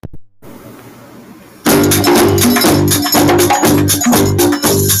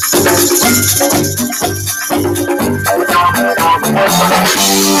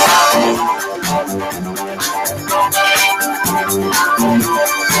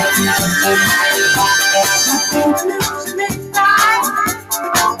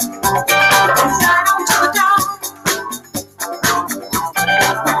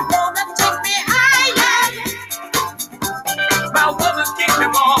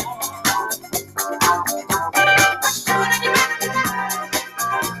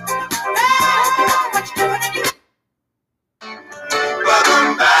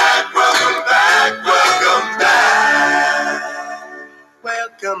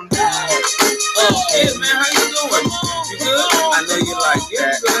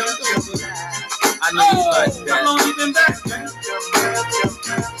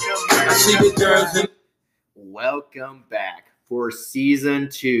Welcome back for season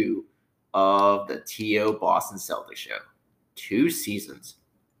 2 of the T.O. Boston Celtics show. 2 seasons.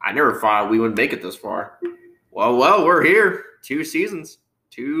 I never thought we would make it this far. Well, we're here. 2 seasons.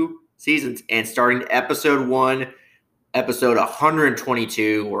 2 seasons. And starting episode 1, episode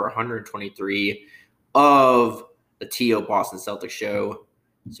 122 or 123 of the T.O. Boston Celtics show.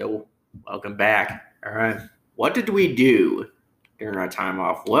 So, welcome back. All right. What did we do during our time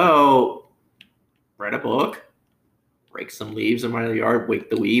off? Well, read a book, rake some leaves in my yard, wake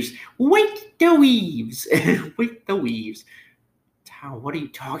the weaves. Wake the weaves. Wake the weaves. Tom, what are you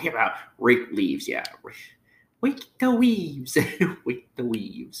talking about? Rake leaves, yeah. Wake the weaves. Wake the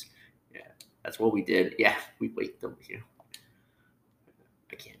weaves. Yeah, that's what we did. Yeah, we waked them. Yeah.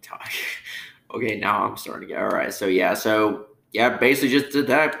 I can't talk. Okay, now I'm starting to get all right. So basically just did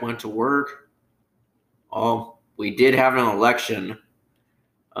that. Went to work. Oh, we did have an election.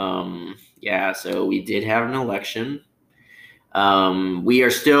 So we did have an election. We are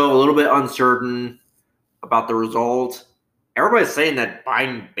still a little bit uncertain about the result. Everybody's saying that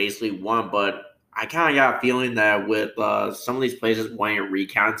Biden basically won, but I kind of got a feeling that with some of these places wanting to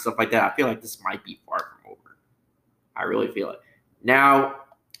recount and stuff like that, I feel like this might be far from over. I really feel it. Now,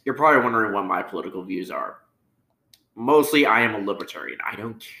 you're probably wondering what my political views are. Mostly, I am a libertarian. I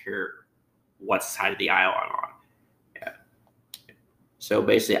don't care what side of the aisle I'm on. So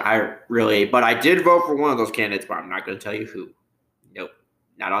basically, but I did vote for one of those candidates, but I'm not going to tell you who. Nope,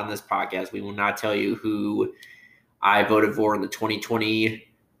 not on this podcast. We will not tell you who I voted for in the 2020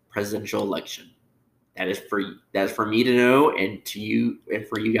 presidential election. That is for me to know, and to you, and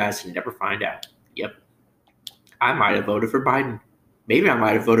for you guys to never find out. Yep, I might have voted for Biden. Maybe I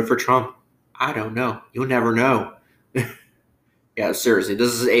might have voted for Trump. I don't know. You'll never know. Yeah, seriously,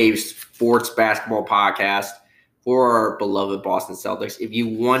 this is a sports basketball podcast for our beloved Boston Celtics. If you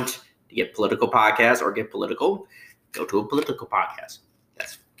want to get political podcasts or get political, go to a political podcast.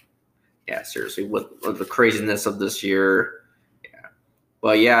 Seriously, with the craziness of this year. Yeah.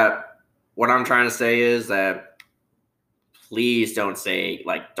 But yeah, what I'm trying to say is that please don't say,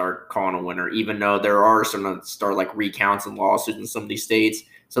 start calling a winner, even though there are some that start, recounts and lawsuits in some of these states,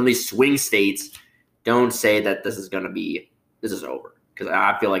 some of these swing states. Don't say that this is over, because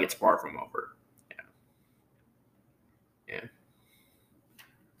I feel like it's far from over. Yeah.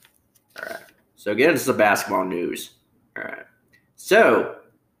 All right. So again, this is the basketball news. All right. So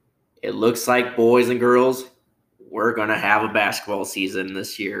it looks like, boys and girls, we're going to have a basketball season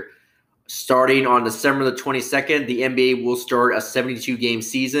this year. Starting on December the 22nd, the NBA will start a 72-game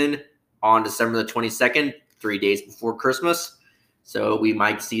season on December the 22nd, 3 days before Christmas. So we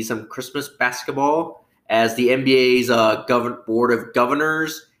might see some Christmas basketball as the NBA's Board of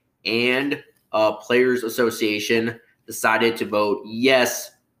Governors and Players Association decided to vote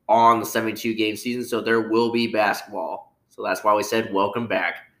yes on the 72-game season, so there will be basketball. So that's why we said welcome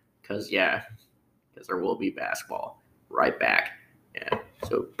back, because there will be basketball right back. Yeah,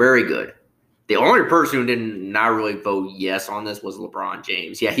 so very good. The only person who did not really vote yes on this was LeBron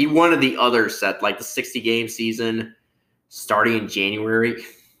James. Yeah, he wanted the other set, the 60-game season starting in January.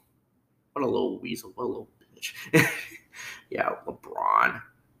 What a little weasel. What a little bitch. Yeah, LeBron.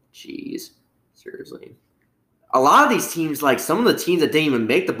 Jeez. Seriously. A lot of these teams, some of the teams that didn't even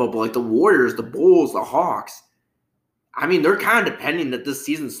make the bubble, the Warriors, the Bulls, the Hawks, I mean, they're kind of depending that this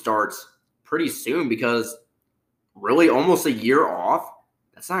season starts pretty soon, because really almost a year off,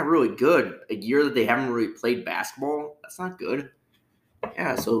 that's not really good. A year that they haven't really played basketball, that's not good.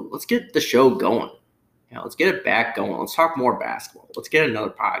 Yeah, so let's get the show going. Yeah, let's get it back going. Let's talk more basketball. Let's get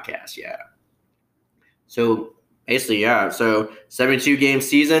another podcast, yeah. So basically, yeah. So 72-game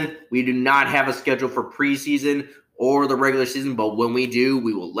season. We do not have a schedule for preseason or the regular season, but when we do,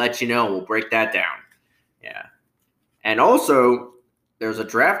 we will let you know. We'll break that down. Yeah. And also, there's a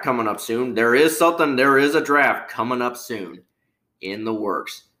draft coming up soon. There is a draft coming up soon in the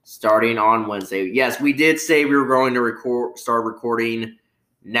works, starting on Wednesday. Yes, we did say we were going to start recording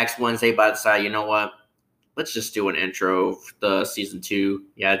next Wednesday, but I decided, you know what? let's just do an intro for the season 2.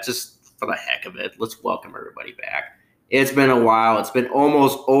 Yeah, just for the heck of it. Let's welcome everybody back. It's been a while. It's been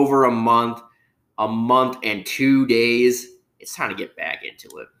almost over a month and 2 days. It's time to get back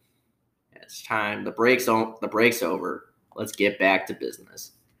into it. It's time. The break's over. Let's get back to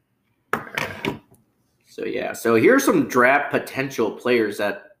business. So yeah. So here's some draft potential players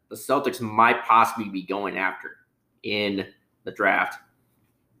that the Celtics might possibly be going after in the draft.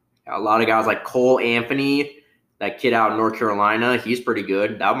 A lot of guys like Cole Anthony, that kid out in North Carolina, he's pretty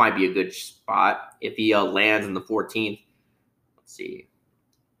good. That might be a good spot if he lands in the 14th. Let's see.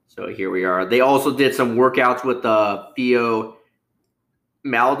 So here we are. They also did some workouts with Theo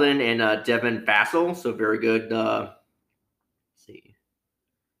Maledon and Devin Vassell. So very good. Let's see.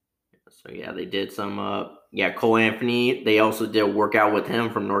 So yeah, they did some. Cole Anthony. They also did a workout with him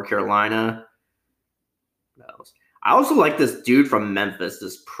from North Carolina. I also like this dude from Memphis,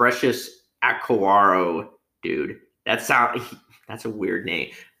 this Precious Aquaro dude. That's a weird name.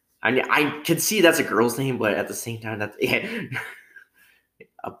 I can see that's a girl's name, but at the same time, that's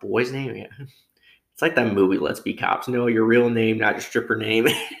a boy's name. Yeah. It's like that movie, Let's Be Cops. No, your real name, not your stripper name.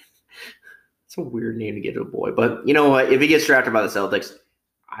 It's a weird name to get to a boy. But you know what? If he gets drafted by the Celtics,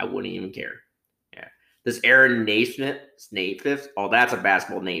 I wouldn't even care. Yeah. This Aaron Naismith. Oh, that's a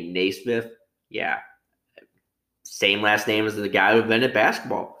basketball name. Naismith. Yeah. Same last name as the guy who invented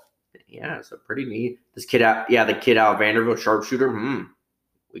basketball. Yeah, so pretty neat. This kid out, the kid out of Vanderbilt, sharpshooter.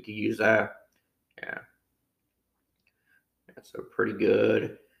 We could use that. Yeah. So pretty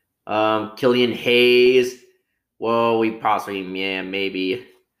good. Killian Hayes. Well, we possibly, maybe.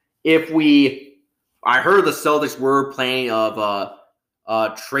 I heard the Celtics were planning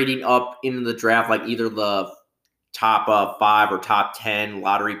of trading up in the draft, like either the top 5 or top 10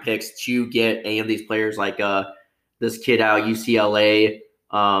 lottery picks to get any of these players, like this kid out UCLA,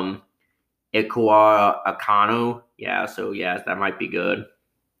 Ikua Akano. Yeah, so yeah, that might be good.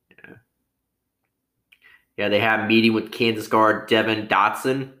 Yeah, they have a meeting with Kansas guard Devin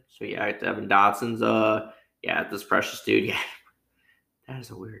Dotson. So yeah, Devin Dotson's this Precious dude. Yeah, that is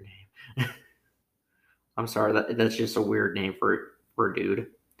a weird name. I'm sorry, that's just a weird name for a dude.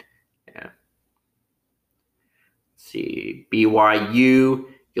 Yeah. Let's see, BYU.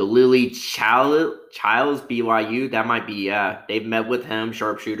 Lily Childs, BYU. That might be, they've met with him,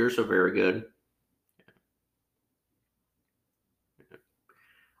 sharpshooter, so very good.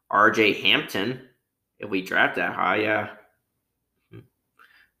 RJ Hampton, if we draft that high, yeah.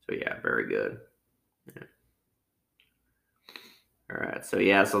 So, yeah, very good. Yeah. All right, so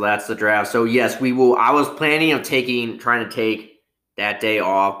that's the draft. So, yes, we will. I was planning of trying to take that day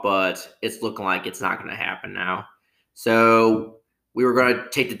off, but it's looking like it's not going to happen now. So, we were going to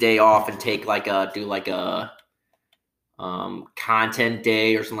take the day off and take do a content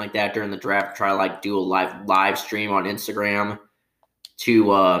day or something like that during the draft. Try to do a live stream on Instagram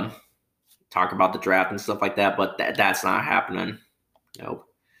to talk about the draft and stuff like that. But that's not happening. Nope.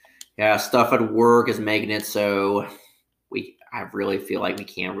 Yeah, stuff at work is making it so I really feel like we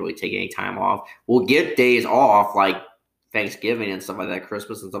can't really take any time off. We'll get days off like Thanksgiving and stuff like that,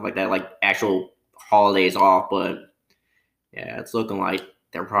 Christmas and stuff like that, like actual holidays off, but yeah, it's looking like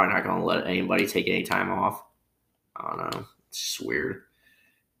they're probably not going to let anybody take any time off. I don't know. It's just weird.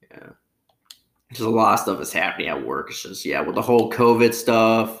 Yeah. Just a lot of stuff is happening at work. It's just, with the whole COVID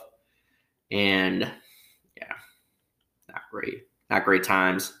stuff and, not great. Not great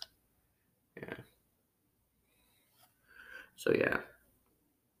times. Yeah. So, yeah.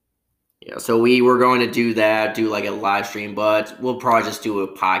 Yeah, so we were going to do like a live stream, but we'll probably just do a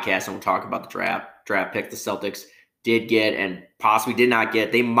podcast and we'll talk about the draft pick the Celtics did get and possibly did not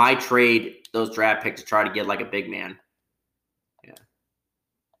get. They might trade those draft picks to try to get like a big man. Yeah.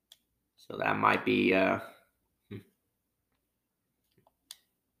 So that might be Yeah.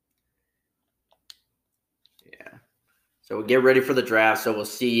 So we'll get ready for the draft. So we'll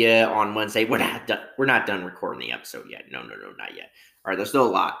see you on Wednesday. We're not done recording the episode yet. No, not yet. All right, there's still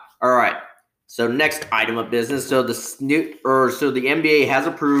a lot. All right. So next item of business. So the NBA has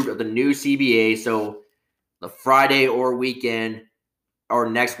approved of the new CBA. So the Friday or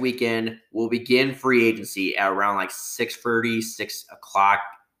next weekend, we'll begin free agency at around like 6:30, 6 o'clock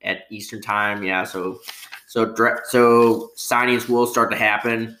at Eastern time. Yeah, so signings will start to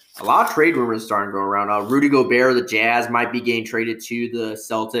happen. A lot of trade rumors starting to go around. Rudy Gobert, the Jazz might be getting traded to the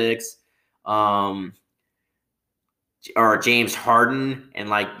Celtics. Or James Harden, and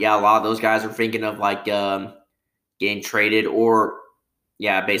a lot of those guys are thinking of getting traded, or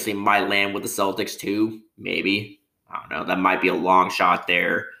basically might land with the Celtics too. Maybe. I don't know. That might be a long shot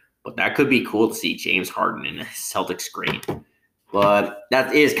there, but that could be cool to see James Harden in a Celtics green. But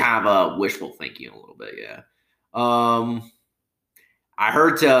that is kind of a wishful thinking a little bit, yeah. I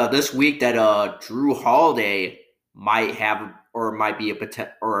heard this week that Drew Holiday might have or might be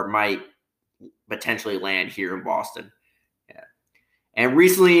might potentially land here in Boston. Yeah. And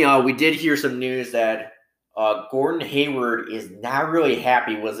recently, we did hear some news that Gordon Hayward is not really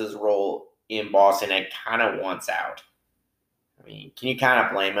happy with his role in Boston and kind of wants out. I mean, can you kind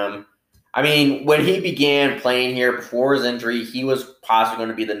of blame him? I mean, when he began playing here before his injury, he was possibly going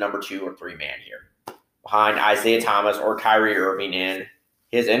to be the number 2 or 3 man here, behind Isaiah Thomas or Kyrie Irving. And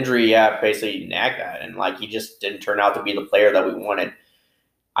his injury, basically nagged that, and like he just didn't turn out to be the player that we wanted.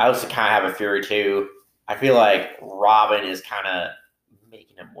 I also kind of have a theory too. I feel like Robin is kind of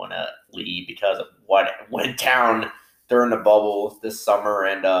making him want to leave because of what went down during the bubble this summer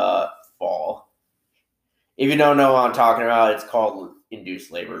and fall. If you don't know what I'm talking about, it's called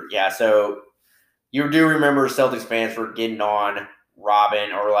induced labor. Yeah, so you do remember Celtics fans were getting on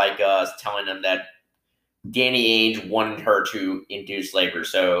Robin or like telling them that Danny Ainge wanted her to induce labor,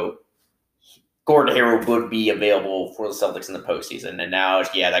 so Gordon Hayward would be available for the Celtics in the postseason. And now,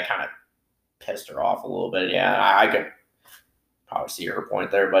 that kind of pissed her off a little bit. Yeah, I could probably see her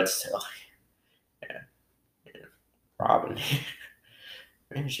point there, but still, yeah. Robin.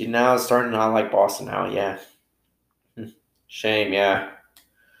 And she now is starting to not like Boston now, yeah. Shame, yeah.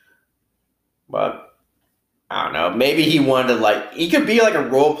 But I don't know. Maybe he wanted to he could be like a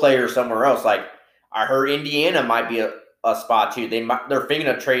role player somewhere else. Like I heard Indiana might be a spot too. They're thinking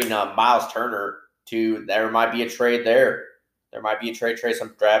of trading Miles Turner to. There might be a trade there. There might be a trade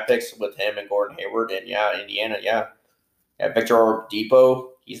some draft picks with him and Gordon Hayward and Indiana, yeah. Victor Oladipo,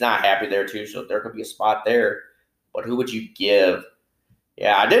 he's not happy there too, so there could be a spot there. But who would you give?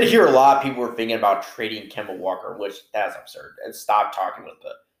 Yeah, I did hear a lot of people were thinking about trading Kemba Walker, which that's absurd. And stop talking with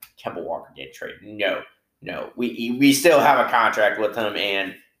the Kemba Walker getting traded. No. We still have a contract with him,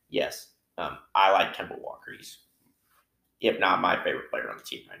 and yes, I like Kemba Walker. He's, if not my favorite player on the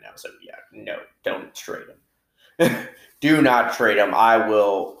team right now. So yeah, no, don't trade him. Do not trade him. I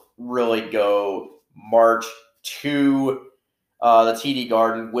will really go march to the TD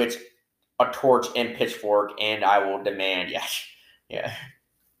Garden with a torch and pitchfork, and I will demand, yeah,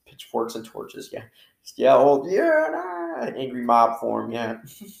 pitchforks and torches, angry mob form, yeah.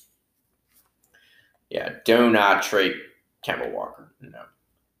 Yeah, do not trade Kemba Walker, no.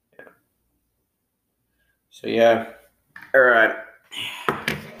 Yeah. So yeah, all right.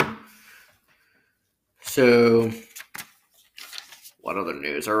 So what other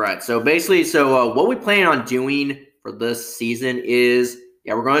news? All right, so basically, what we plan on doing for this season is,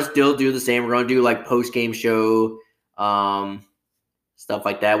 we're going to still do the same. We're going to do like post-game show, stuff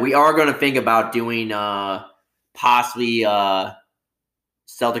like that. We are going to think about doing possibly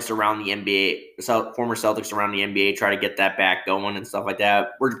Celtics around the NBA, former Celtics around the NBA, try to get that back going and stuff like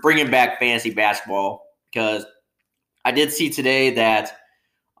that. We're bringing back fantasy basketball because I did see today that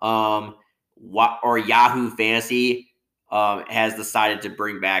Yahoo Fantasy has decided to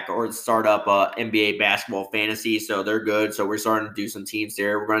bring back or start up NBA basketball fantasy, so they're good. So we're starting to do some teams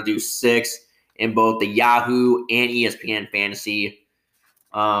there. We're going to do 6 in both the Yahoo and ESPN fantasy.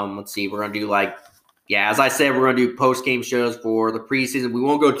 Let's see, we're going to do as I said, we're going to do post-game shows for the preseason. We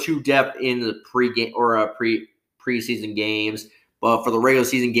won't go too depth in the pre-game or preseason games, but for the regular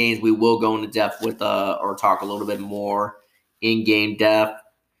season games, we will go into depth with or talk a little bit more in-game depth.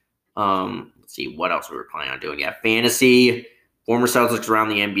 Let's see what else we were planning on doing. Yeah, fantasy, former Celtics around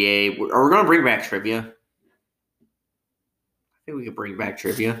the NBA. Are we going to bring back trivia? I think we could bring back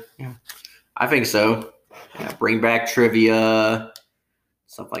trivia. Yeah, I think so. Yeah, bring back trivia,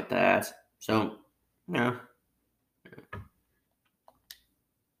 stuff like that. So, yeah.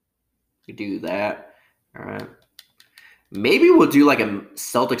 We do that. All right. Maybe we'll do like a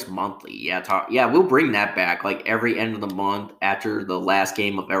Celtics monthly. Yeah, we'll bring that back like every end of the month after the last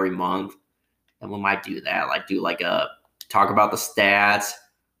game of every month. And we might do that. Talk about the stats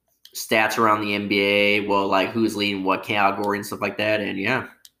around the NBA. Well, like who's leading what category and stuff like that. And yeah,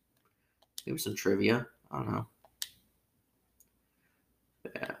 maybe some trivia. I don't know.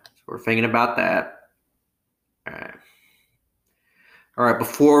 Yeah, so we're thinking about that. All right,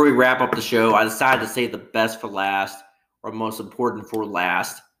 before we wrap up the show, I decided to save the best for last, or most important for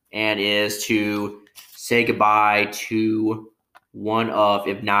last, and is to say goodbye to one of,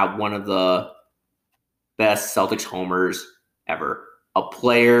 if not one of the best Celtics homers ever. A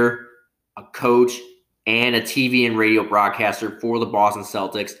player, a coach, and a TV and radio broadcaster for the Boston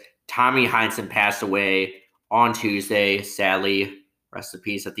Celtics. Tommy Heinsohn passed away on Tuesday, sadly. Rest in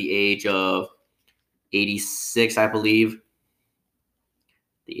peace at the age of 86, I believe.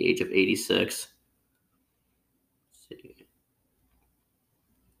 The age of 86. Let's see.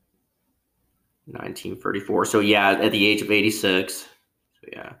 1934. So, yeah, at the age of 86. So,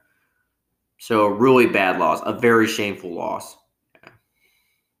 yeah. So, a really bad loss. A very shameful loss. Yeah.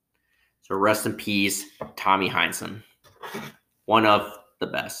 So, rest in peace, Tommy Heinsohn. One of the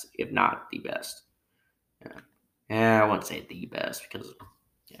best, if not the best. Yeah, I wouldn't say the best because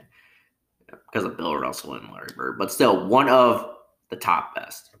of Bill Russell and Larry Bird, but still one of the top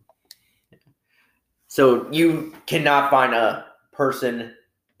best. So you cannot find a person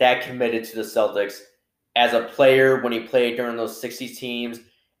that committed to the Celtics as a player when he played during those 60s teams, and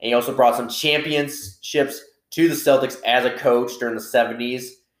he also brought some championships to the Celtics as a coach during the 70s,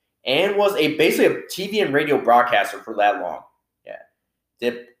 and was basically a TV and radio broadcaster for that long. Yeah.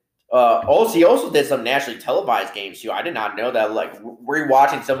 He also did some nationally televised games too. I did not know that. Like, we're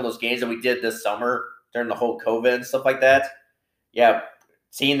watching some of those games that we did this summer during the whole COVID and stuff like that. Yeah,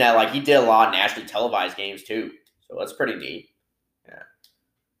 seeing that, like, he did a lot of nationally televised games too. So that's pretty neat. Yeah.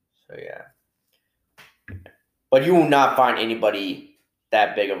 So yeah. But you will not find anybody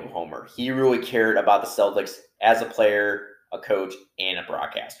that big of a homer. He really cared about the Celtics as a player, a coach, and a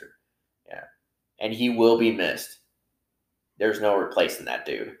broadcaster. Yeah. And he will be missed. There's no replacing that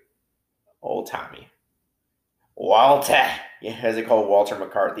dude. Old Tommy. Walter. Yeah, as they call Walter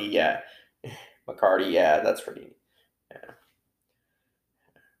McCarthy. Yeah. McCarty, yeah, that's pretty neat. Yeah.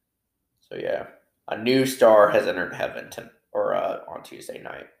 So yeah. A new star has entered heaven on Tuesday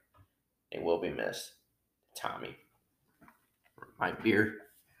night. It will be missed. Tommy. My beer.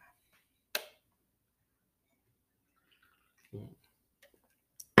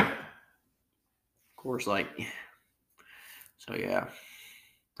 Of course, so yeah.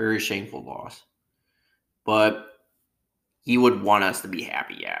 Very shameful loss. But he would want us to be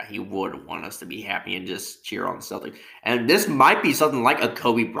happy. Yeah, he would want us to be happy and just cheer on the Celtics. And this might be something like a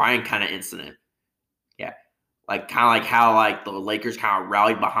Kobe Bryant kind of incident. Yeah. Kind of like how the Lakers kind of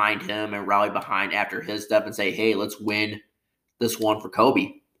rallied behind him and rallied behind after his death and say, hey, let's win this one for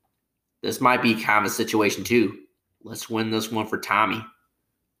Kobe. This might be kind of a situation too. Let's win this one for Tommy.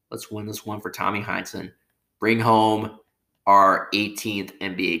 Let's win this one for Tommy Heinsohn. Bring home our 18th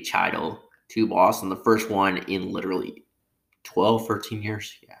NBA title to Boston. The first one in literally 12, 13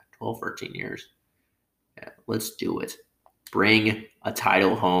 years. Yeah, 12, 13 years. Yeah, let's do it. Bring a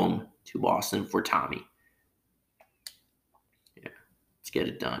title home to Boston for Tommy. Yeah, let's get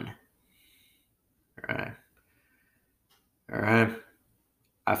it done. All right.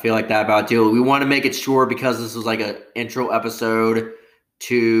 I feel like that about do it. We want to make it short because this was like an intro episode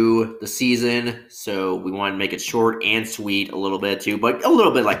to the season. So we want to make it short and sweet a little bit too, but a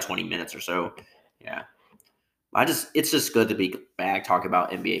little bit like 20 minutes or so. Yeah. It's just good to be back talking about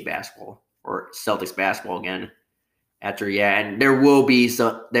NBA basketball or Celtics basketball again. And there will be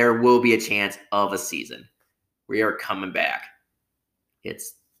a chance of a season. We are coming back.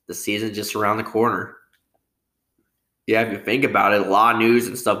 It's the season just around the corner. Yeah, if you think about it, a lot of news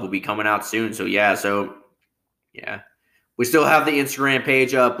and stuff will be coming out soon. So yeah. We still have the Instagram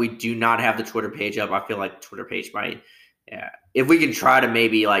page up. We do not have the Twitter page up. I feel like Twitter page might, if we can try to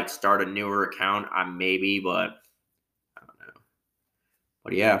maybe start a newer account, but I don't know.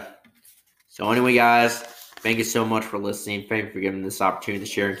 But yeah. So anyway, guys, thank you so much for listening. Thank you for giving me this opportunity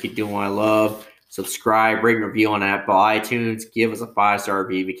to share and keep doing what I love. Subscribe, rate, and review on Apple iTunes. Give us a 5-star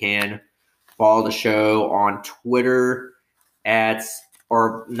review if you can. Follow the show on Twitter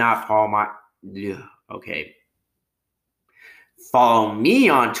Follow me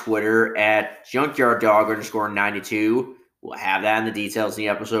on Twitter at junkyarddog_92. We'll have that in the details in the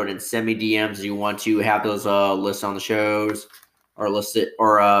episode, and send me DMs if you want to have those listed on the shows or listed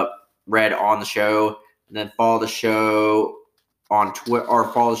or read on the show. And then follow the show on Twitter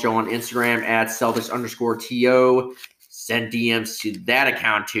or follow the show on Instagram at Celtics_TO. Send DMs to that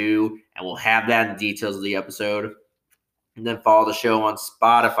account too, and we'll have that in the details of the episode. And then follow the show on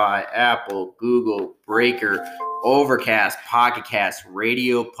Spotify, Apple, Google, Breaker, Overcast, Pocket Cast,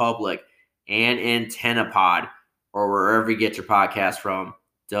 Radio Public, and Antenna Pod, or wherever you get your podcast from.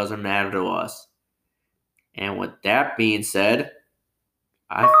 Doesn't matter to us. And with that being said,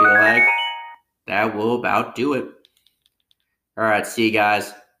 I feel like that will about do it. All right, see you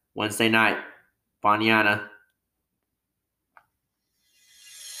guys Wednesday night. Mañana.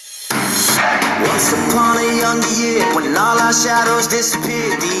 Once upon a younger year, when all our shadows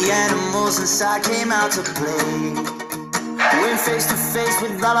disappeared, the animals inside came out to play. Went face to face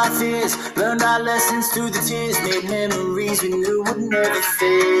with all our fears, learned our lessons through the tears, made memories we knew would never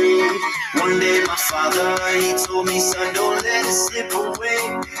fade. One day my father, he told me, son, don't let it slip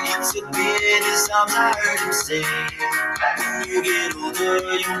away. He took me in his arms, I heard him say, When you get older,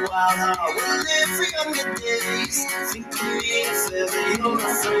 your wild heart will live for younger days. Think of me if ever you're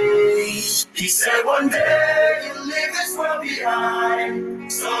afraid. He said one day you'll leave this world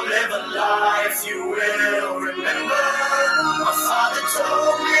behind, so live a life you will remember. My father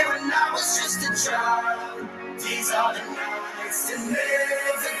told me when I was just a child, these are the nights that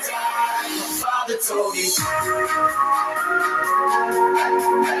never die. My father told me.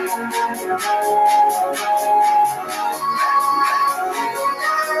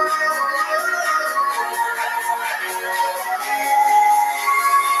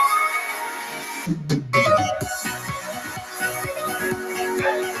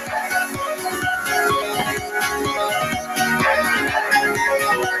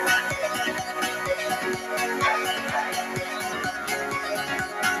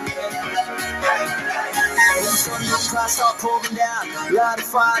 Clouds start pouring down, light a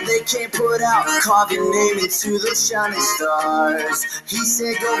fire they can't put out. Carve your name into those shining stars. He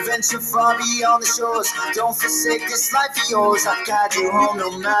said go venture far beyond the shores. Don't forsake this life of yours. I'll guide you home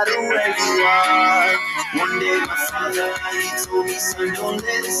no matter where you are. One day my father, he told me, son, don't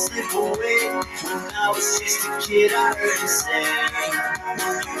let it slip away. When I was just a kid, I heard him say,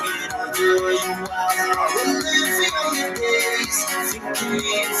 when you get older, you wild heart will live for younger days. Think of me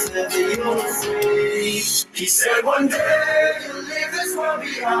if ever you're afraid. He said one day you'll leave this world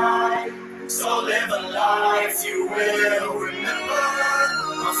behind, so live a life you will remember.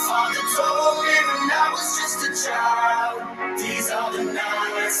 My father told me when I was just a child, these are the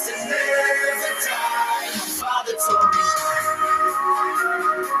nights that never die. My father told me.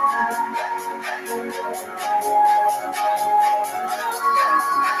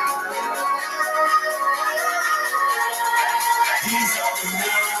 These are the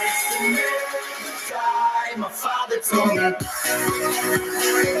nights that never die. My father told me.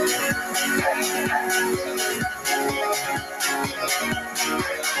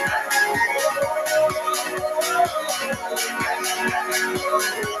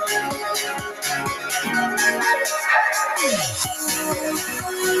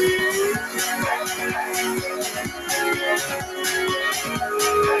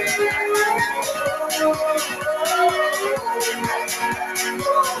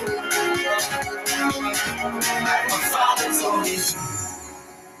 My father told me.